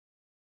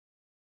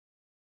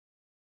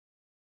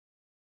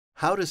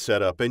How to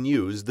set up and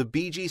use the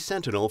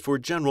BG-Sentinel for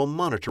general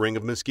monitoring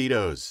of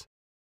mosquitoes.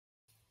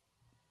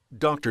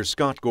 Dr.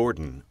 Scott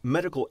Gordon,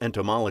 medical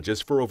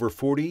entomologist for over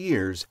 40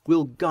 years,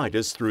 will guide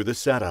us through the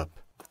setup.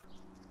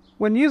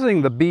 When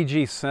using the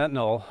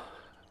BG-Sentinel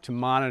to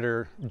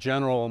monitor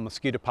general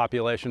mosquito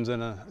populations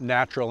in a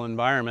natural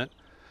environment,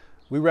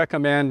 we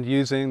recommend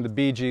using the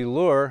BG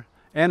lure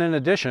and, in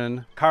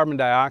addition, carbon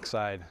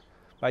dioxide.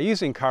 By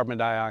using carbon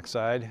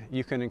dioxide,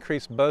 you can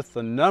increase both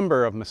the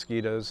number of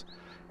mosquitoes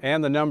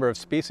and the number of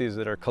species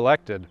that are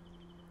collected.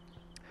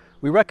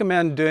 We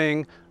recommend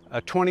doing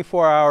a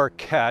 24-hour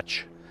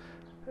catch,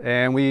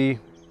 and we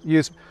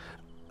use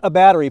a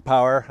battery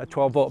power, a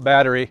 12-volt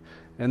battery,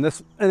 and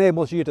this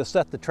enables you to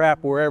set the trap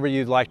wherever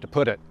you'd like to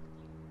put it.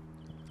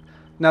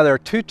 Now, there are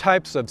two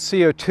types of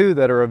CO2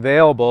 that are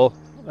available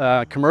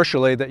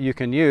commercially that you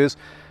can use,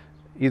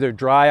 either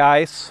dry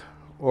ice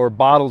or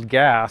bottled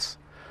gas.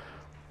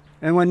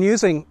 And when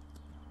using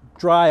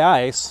dry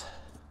ice,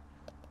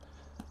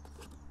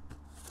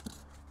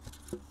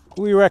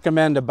 we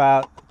recommend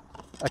about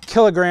a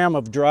kilogram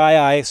of dry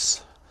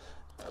ice.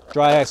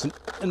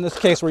 In this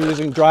case, we're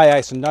using dry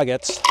ice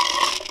nuggets.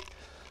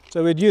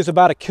 So we'd use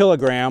about a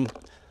kilogram,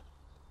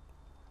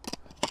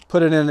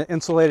 put it in an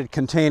insulated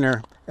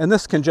container, and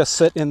this can just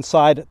sit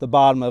inside at the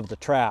bottom of the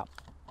trap.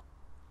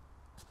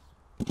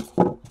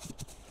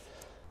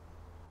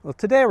 Well,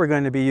 today we're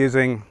going to be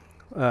using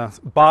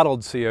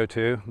bottled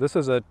CO2. This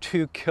is a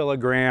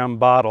 2-kilogram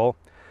bottle,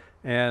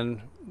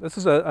 and this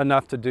is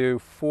enough to do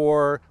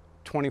 4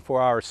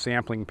 24-hour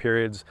sampling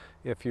periods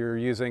if you're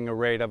using a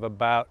rate of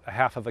about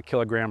 ½ of a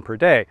kilogram per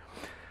day.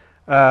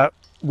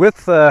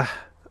 With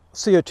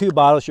CO2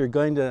 bottles, you're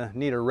going to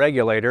need a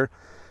regulator,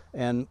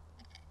 and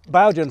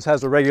Biogents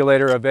has a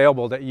regulator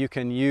available that you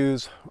can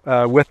use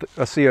with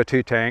a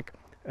CO2 tank,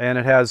 and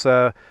it has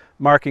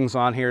markings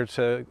on here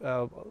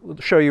to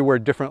show you where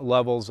different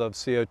levels of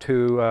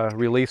CO2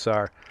 release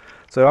are.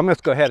 So I'm going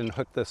to go ahead and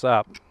hook this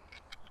up.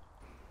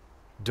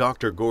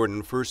 Dr.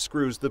 Gordon first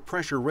screws the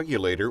pressure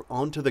regulator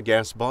onto the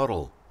gas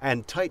bottle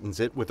and tightens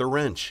it with a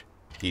wrench.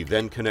 He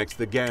then connects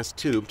the gas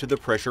tube to the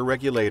pressure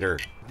regulator.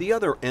 The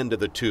other end of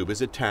the tube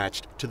is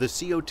attached to the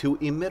CO2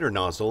 emitter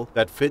nozzle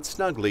that fits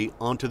snugly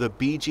onto the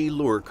BG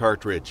lure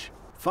cartridge.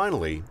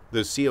 Finally, the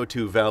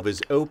CO2 valve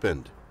is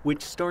opened,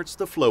 which starts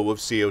the flow of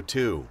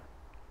CO2.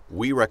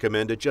 We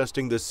recommend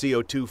adjusting the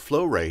CO2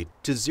 flow rate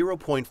to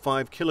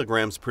 0.5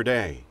 kilograms per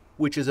day,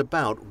 which is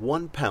about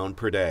 1 pound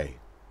per day.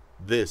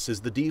 This is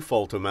the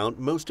default amount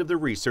most of the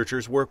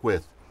researchers work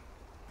with.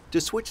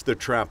 To switch the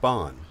trap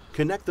on,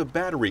 connect the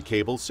battery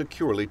cable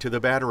securely to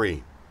the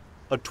battery.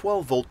 A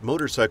 12-volt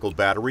motorcycle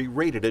battery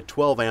rated at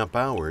 12 amp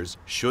hours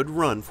should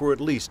run for at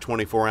least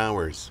 24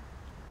 hours.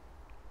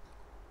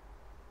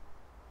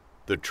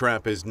 The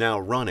trap is now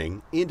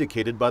running,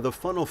 indicated by the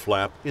funnel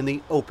flap in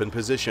the open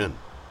position.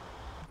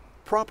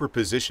 Proper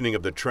positioning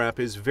of the trap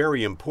is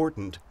very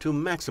important to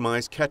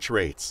maximize catch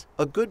rates.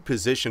 A good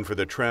position for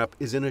the trap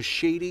is in a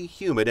shady,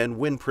 humid, and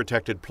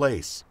wind-protected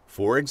place,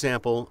 for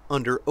example,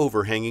 under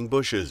overhanging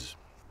bushes.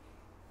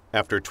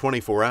 After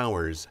 24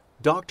 hours,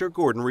 Dr.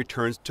 Gordon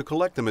returns to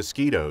collect the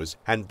mosquitoes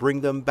and bring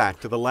them back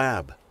to the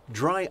lab.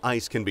 Dry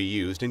ice can be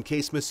used in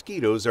case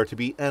mosquitoes are to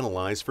be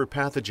analyzed for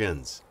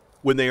pathogens.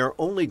 When they are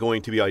only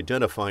going to be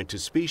identified to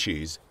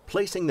species,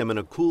 placing them in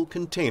a cool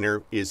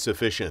container is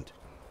sufficient.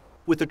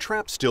 With the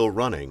trap still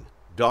running,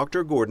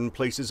 Dr. Gordon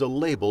places a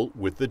label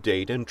with the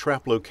date and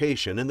trap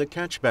location in the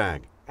catch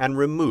bag and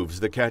removes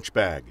the catch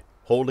bag,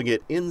 holding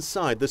it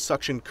inside the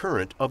suction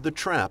current of the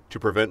trap to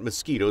prevent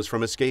mosquitoes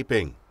from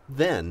escaping.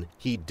 Then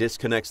he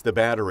disconnects the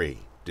battery,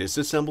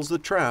 disassembles the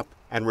trap,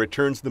 and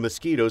returns the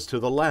mosquitoes to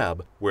the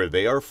lab where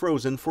they are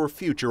frozen for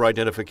future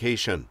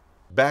identification.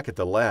 Back at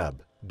the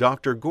lab,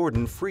 Dr.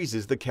 Gordon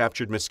freezes the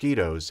captured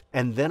mosquitoes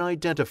and then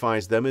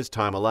identifies them as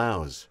time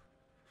allows.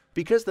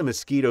 Because the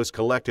mosquitoes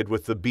collected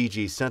with the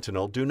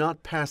BG-Sentinel do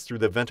not pass through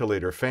the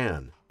ventilator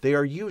fan, they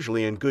are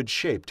usually in good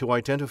shape to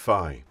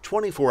identify.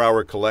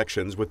 24-hour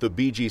collections with the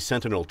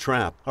BG-Sentinel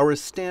trap are a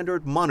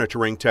standard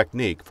monitoring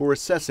technique for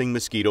assessing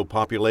mosquito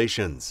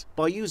populations.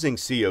 By using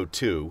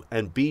CO2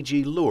 and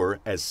BG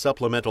lure as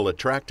supplemental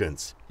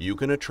attractants, you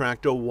can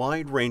attract a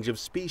wide range of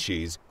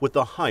species with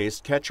the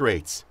highest catch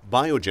rates.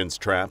 Biogents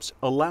traps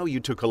allow you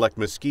to collect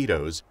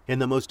mosquitoes in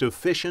the most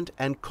efficient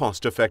and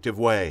cost-effective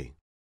way.